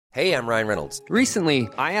Hey, I'm Ryan Reynolds. Recently,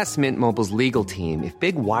 I asked Mint Mobile's legal team if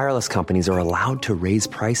big wireless companies are allowed to raise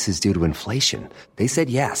prices due to inflation. They said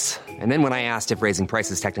yes. And then when I asked if raising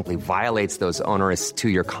prices technically violates those onerous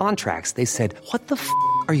two-year contracts, they said, "What the f***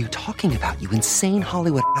 are you talking about, you insane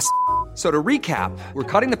Hollywood ass?" So to recap, we're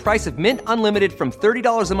cutting the price of Mint Unlimited from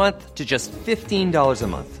 $30 a month to just $15 a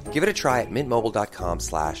month. Give it a try at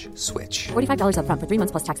mintmobile.com/switch. $45 up front for 3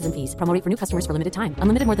 months plus taxes and fees. Promo rate for new customers for limited time.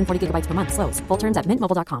 Unlimited more than 40 gigabytes per month. Slows full terms at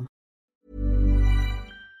mintmobile.com.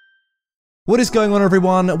 What is going on,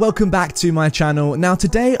 everyone? Welcome back to my channel. Now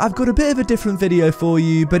today I've got a bit of a different video for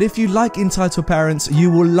you, but if you like entitled parents,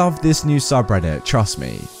 you will love this new subreddit, trust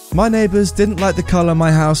me. My neighbours didn't like the colour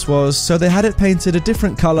my house was, so they had it painted a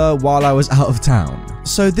different colour while I was out of town.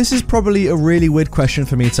 So this is probably a really weird question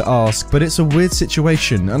for me to ask, but it's a weird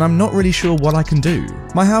situation and I'm not really sure what I can do.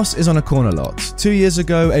 My house is on a corner lot. 2 years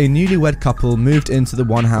ago, a newlywed couple moved into the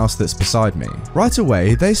one house that's beside me. Right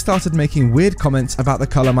away, they started making weird comments about the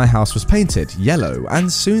colour my house was painted, yellow,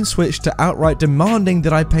 and soon switched to outright demanding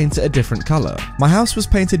that I paint it a different colour. My house was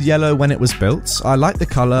painted yellow when it was built, I like the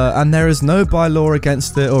colour, and there is no bylaw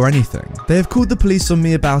against it or anything. They have called the police on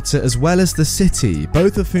me about it as well as the city,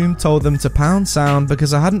 both of whom told them to pound sound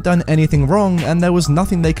because I hadn't done anything wrong and there was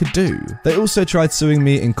nothing they could do. They also tried suing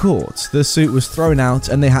me in court. The suit was thrown out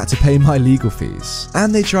and they had to pay my legal fees.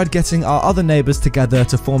 And they tried getting our other neighbours together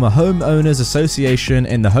to form a homeowners association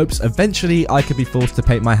in the hopes eventually I could be forced to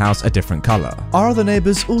paint my house a different colour. Our other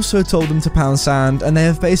neighbours also told them to pound sand and they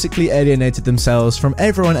have basically alienated themselves from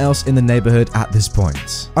everyone else in the neighbourhood at this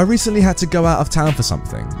point. I recently had to go out of town for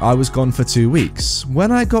something. I was gone for 2 weeks.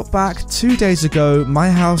 When I got back 2 days ago, my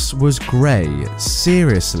house was grey.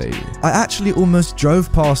 Seriously. I actually almost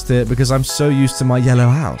drove past it because I'm so used to my yellow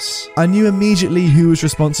house. I knew immediately who was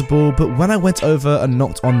responsible, but when I went over and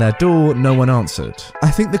knocked on their door, no one answered.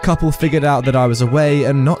 I think the couple figured out that I was away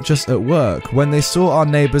and not just at work when they saw our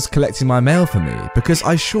neighbours collecting my mail for me, because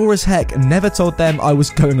I sure as heck never told them I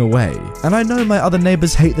was going away. And I know my other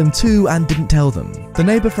neighbours hate them too and didn't tell them. The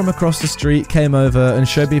neighbour from across the street came over and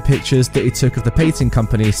showed me pictures that he took of the painting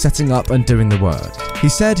company setting up and doing the work. He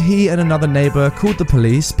said he and another neighbour called the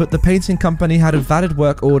police, but the painting company had a valid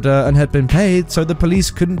work order and had been paid, so the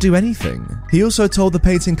police couldn't do anything. He also told the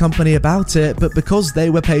painting company about it, but because they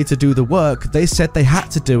were paid to do the work, they said they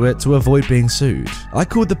had to do it to avoid being sued. I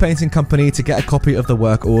called the painting company to get a copy of the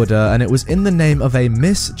work order, and it was in the name of a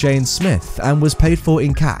Miss Jane Smith and was paid for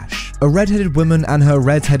in cash. A red-headed woman and her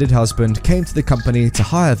red-headed husband came to the company to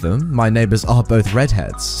hire them, my neighbours are both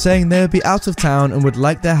redheads, saying they would be out of town and would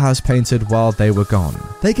like their house painted while they were gone.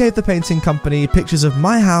 They gave the painting company pictures of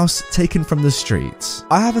my house taken from the streets.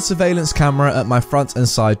 I have a surveillance camera at my front and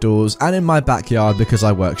side doors and in my backyard because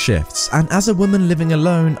I work shifts, and as a woman living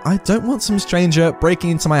alone, I don't want some stranger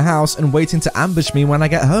breaking into my house and waiting to ambush me when I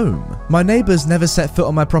get home. My neighbours never set foot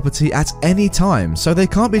on my property at any time, so they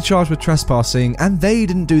can't be charged with trespassing, and they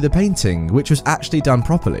didn't do the painting, which was actually done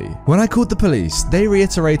properly. When I called the police, they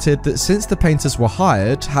reiterated that since the painters were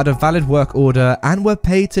hired, had a valid work order and were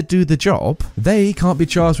paid to do the job, they can't be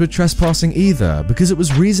charged with trespassing either because it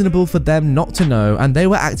was reasonable for them not to know and they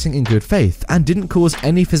were acting in good faith and didn't cause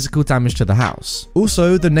any physical damage to the house.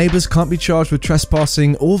 Also, the neighbours can't be charged with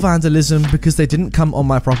trespassing or vandalism because they didn't come on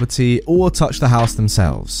my property or touch the house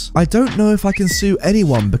themselves. I don't know if I can sue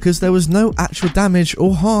anyone because there was no actual damage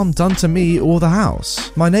or harm done to me or the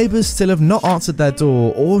house. My neighbours still have not answered their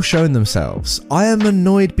door or shown themselves. I am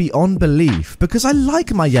annoyed beyond belief because I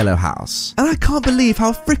like my yellow house and I can't believe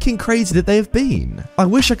how freaking crazy that they have been. I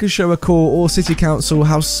wish I could show a court or city council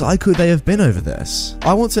how psycho they have been over this.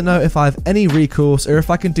 I want to know if I have any recourse or if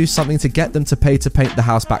I can do something to get them to pay to paint the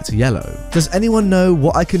house back to yellow. Does anyone know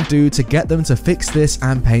what I can do to get them to fix this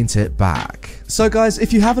and paint it back? So guys,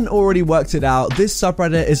 if you haven't already worked it out, this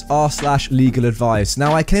subreddit is r/legal advice.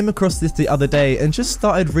 Now I came across this the other day and just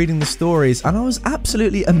started reading the stories and I was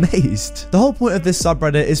absolutely amazed. The whole point of this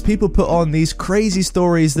subreddit is people put on these crazy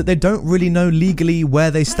stories that they don't really know legally where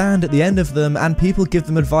they stand at the end of them, and people give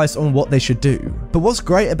them advice on what they should do. But what's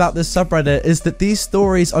great about this subreddit is that these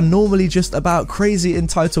stories are normally just about crazy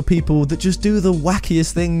entitled people that just do the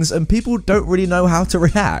wackiest things and people don't really know how to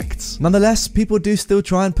react. Nonetheless, people do still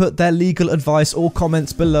try and put their legal advice or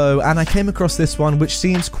comments below, and I came across this one which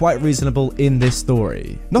seems quite reasonable in this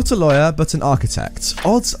story. Not a lawyer, but an architect.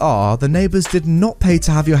 Odds are the neighbours did not pay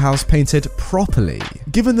to have your house painted properly.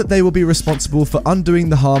 Given that they will be responsible for undoing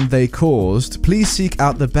the harm they caused, please seek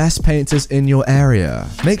out the best painters in your area.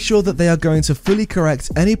 Make sure that they are going to fully fully correct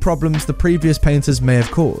any problems the previous painters may have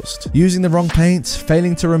caused. Using the wrong paint,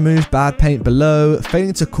 failing to remove bad paint below,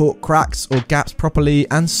 failing to cork cracks or gaps properly,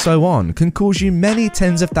 and so on can cause you many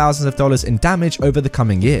tens of thousands of dollars in damage over the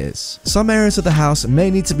coming years. Some areas of the house may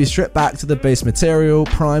need to be stripped back to the base material,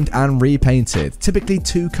 primed and repainted, typically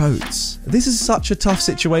 2 coats. This is such a tough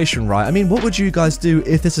situation, right? I mean, what would you guys do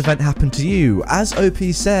if this event happened to you? As OP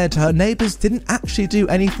said, her neighbors didn't actually do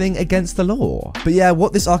anything against the law. But yeah,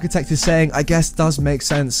 what this architect is saying, I guess does make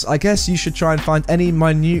sense. I guess you should try and find any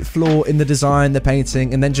minute flaw in the design, the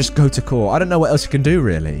painting, and then just go to court. I don't know what else you can do,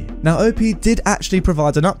 really. Now, OP did actually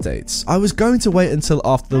provide an update. I was going to wait until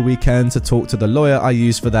after the weekend to talk to the lawyer I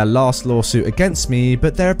used for their last lawsuit against me,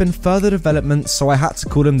 but there have been further developments, so I had to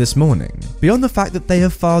call him this morning. Beyond the fact that they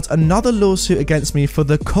have filed another lawsuit against me for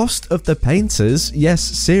the cost of the painters, yes,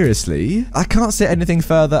 seriously, I can't say anything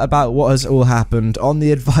further about what has all happened on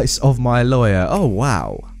the advice of my lawyer. Oh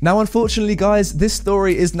wow. Now, unfortunately, guys, this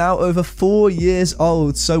story is now over 4 years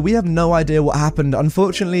old, so we have no idea what happened.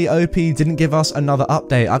 Unfortunately, OP didn't give us another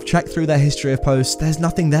update. I've checked through their history of posts. There's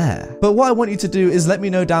nothing there. But what I want you to do is let me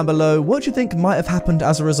know down below, what do you think might have happened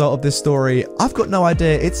as a result of this story? I've got no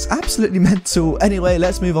idea. It's absolutely mental. Anyway,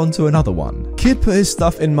 let's move on to another one. Kid put his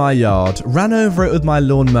stuff in my yard, ran over it with my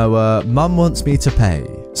lawnmower. Mum wants me to pay.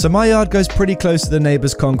 So my yard goes pretty close to the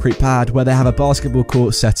neighbour's concrete pad where they have a basketball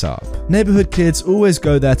court set up. Neighbourhood kids always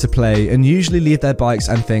go there to play and usually leave their bikes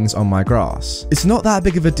and things on my grass. It's not that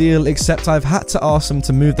big of a deal, except I've had to ask them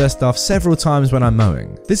to move their stuff several times when I'm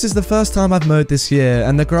mowing. This is the first time I've mowed this year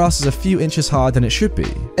and the grass is a few inches higher than it should be.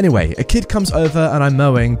 Anyway, a kid comes over and I'm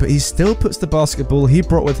mowing, but he still puts the basketball he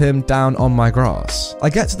brought with him down on my grass. I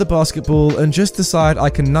get to the basketball and just decide I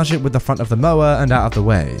can nudge it with the front of the mower and out of the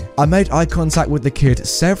way. I made eye contact with the kid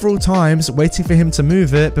several times, waiting for him to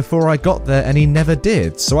move it before I got there, and he never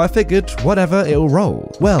did, so I figured, whatever, it'll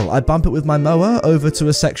roll. Well, I bump it with my mower over to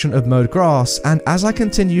a section of mowed grass, and as I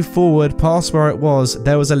continue forward past where it was,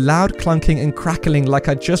 there was a loud clunking and crackling like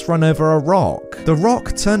I'd just run over a rock. The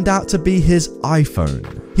rock turned out to be his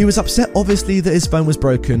iPhone. He was upset obviously that his phone was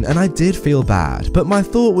broken, and I did feel bad, but my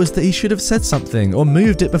thought was that he should have said something or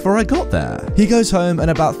moved it before I got there. He goes home and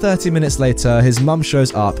about 30 minutes later his mum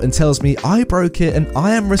shows up and tells me I broke it and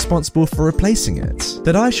I am responsible for replacing it.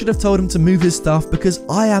 That I should have told him to move his stuff because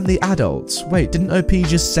I am the adult. Wait, didn't OP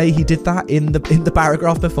just say he did that in the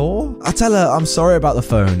paragraph before? I tell her I'm sorry about the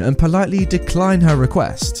phone and politely decline her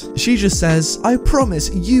request. She just says, I promise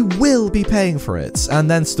you will be paying for it, and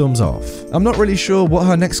then storms off. I'm not really sure what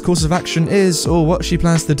her next course of action is or what she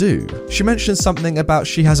plans to do. She mentions something about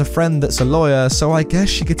she has a friend that's a lawyer, so I guess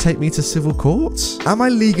she could take me to civil court? Am I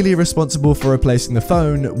legally responsible for replacing the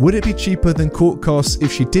phone? Would it be cheaper than court costs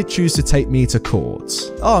if she did choose to take me to court?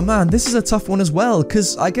 Oh man, this is a tough one as well,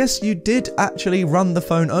 because I guess you did actually run the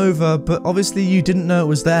phone over, but obviously you didn't know it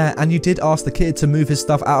was there and you did ask the kid to move his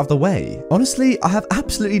stuff out of the way. Honestly, I have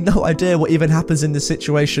absolutely no idea what even happens in this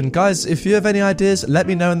situation. Guys, if you have any ideas, let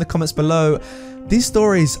me know in the comments below. These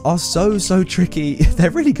stories are so tricky. They're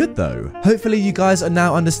really good though. Hopefully you guys are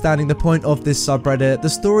now understanding the point of this subreddit. The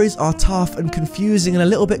stories are tough and confusing and a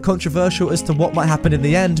little bit controversial as to what might happen in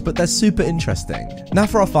the end, but they're super interesting. Now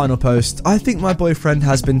for our final post. I think my boyfriend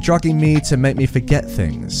has been drugging me to make me forget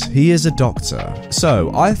things. He is a doctor.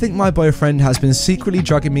 So, I think my boyfriend has been secretly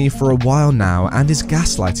drugging me for a while now and is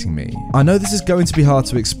gaslighting me. I know this is going to be hard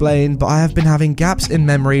to explain, but I have been having gaps in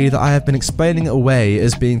memory that I have been explaining away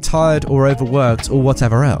as being tired or overworked or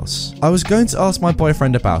whatever else. I was going to ask my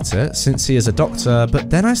boyfriend about it since he is a doctor, but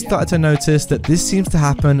then I started to notice that this seems to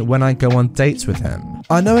happen when I go on dates with him.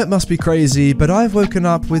 I know it must be crazy, but I've woken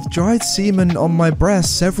up with dried semen on my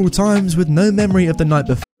breast several times with no memory of the night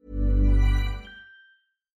before.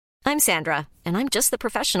 I'm Sandra, and I'm just the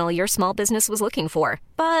professional your small business was looking for.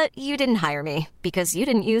 But you didn't hire me because you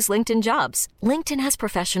didn't use LinkedIn Jobs. LinkedIn has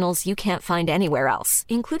professionals you can't find anywhere else,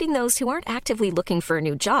 including those who aren't actively looking for a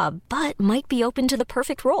new job, but might be open to the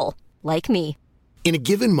perfect role, like me. In a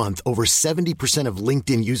given month, over 70% of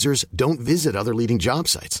LinkedIn users don't visit other leading job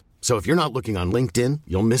sites. So if you're not looking on LinkedIn,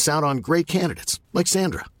 you'll miss out on great candidates, like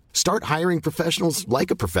Sandra. Start hiring professionals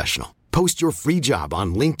like a professional. Post your free job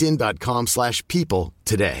on linkedin.com/people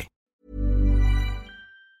today.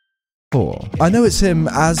 I know it's him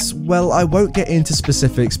as, well, I won't get into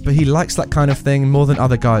specifics, but he likes that kind of thing more than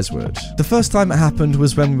other guys would. The first time it happened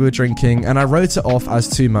was when we were drinking and I wrote it off as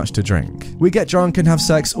too much to drink. We get drunk and have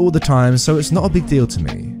sex all the time, so it's not a big deal to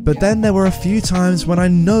me. But then there were a few times when I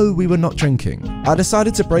know we were not drinking. I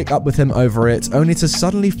decided to break up with him over it, only to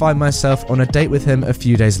suddenly find myself on a date with him a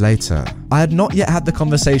few days later. I had not yet had the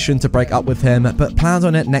conversation to break up with him, but planned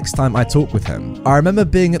on it next time I talked with him. I remember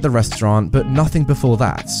being at the restaurant, but nothing before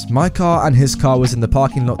that. My car and his car was in the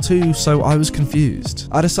parking lot too, so I was confused.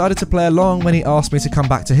 I decided to play along when he asked me to come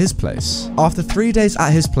back to his place. After 3 days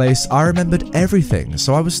at his place, I remembered everything,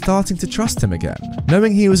 so I was starting to trust him again.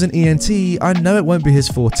 Knowing he was an ENT, I know it won't be his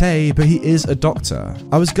forte, but he is a doctor.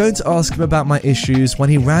 I was going to ask him about my issues when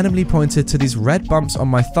he randomly pointed to these red bumps on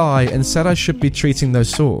my thigh and said I should be treating those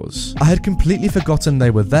sores. I had completely forgotten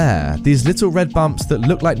they were there, these little red bumps that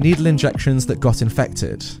looked like needle injections that got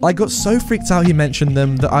infected. I got so freaked out he mentioned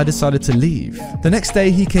them that I decided to leave. The next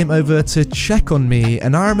day he came over to check on me,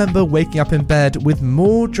 and I remember waking up in bed with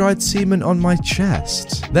more dried semen on my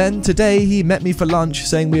chest. Then today he met me for lunch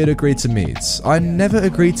saying we had agreed to meet. I never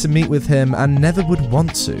agreed to meet with him and never would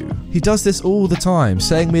want to. He does this all the time,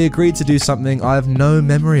 saying we agreed to do something I have no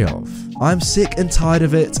memory of. I'm sick and tired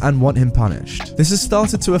of it and want him punished. This has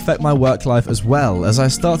started to affect my work life as well, as I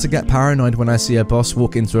start to get paranoid when I see a boss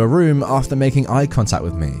walk into a room after making eye contact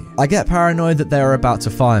with me. I get paranoid that they are about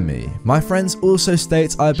to fire me. My friends also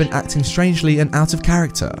state I've been acting strangely and out of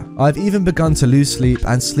character. I've even begun to lose sleep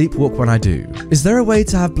and sleepwalk when I do. Is there a way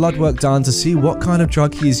to have blood work done to see what kind of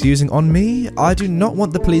drug he is using on me? I do not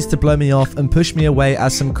want the police to blow me off and push me away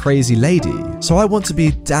as some crazy lady, so I want to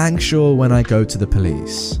be dang sure when I go to the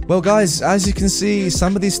police. Well guys, as you can see,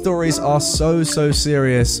 some of these stories are so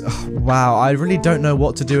serious. Wow, I really don't know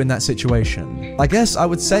what to do in that situation. I guess I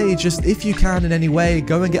would say just if you can in any way,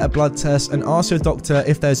 go and get a blood test and ask your doctor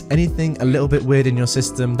if there's anything a little bit weird in your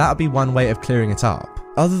system. That would be one way of clearing it up.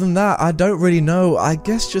 Other than that, I don't really know. I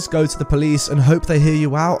guess just go to the police and hope they hear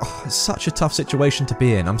you out. It's such a tough situation to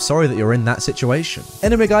be in. I'm sorry that you're in that situation.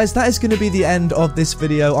 Anyway guys, that is going to be the end of this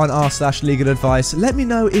video on r/legal advice. Let me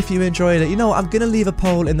know if you enjoyed it. You know what, I'm going to leave a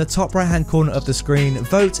poll in the top right hand corner of the screen.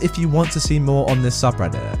 Vote if you want to see more on this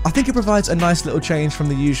subreddit. I think it provides a nice little change from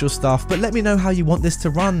the usual stuff, but let me know how you want this to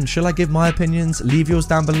run. Shall I give my opinions? Leave yours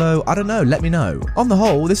down below. I don't know, let me know. On the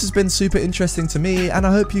whole, this has been super interesting to me and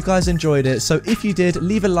I hope you guys enjoyed it. So if you did,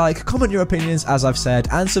 leave a like, comment your opinions as I've said,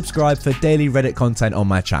 and subscribe for daily Reddit content on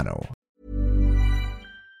my channel.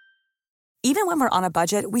 Even when we're on a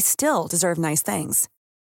budget, we still deserve nice things.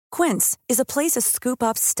 Quince is a place to scoop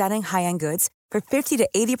up stunning high-end goods for 50 to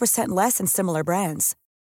 80% less than similar brands.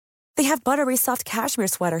 They have buttery soft cashmere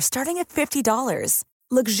sweaters starting at $50,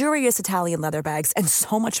 luxurious Italian leather bags, and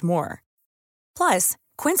so much more. Plus,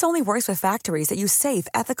 Quince only works with factories that use safe,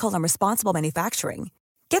 ethical, and responsible manufacturing.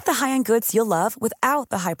 Get the high-end goods you'll love without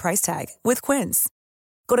the high price tag with Quince.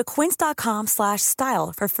 Go to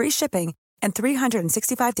quince.com/style for free shipping and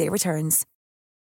 365-day returns.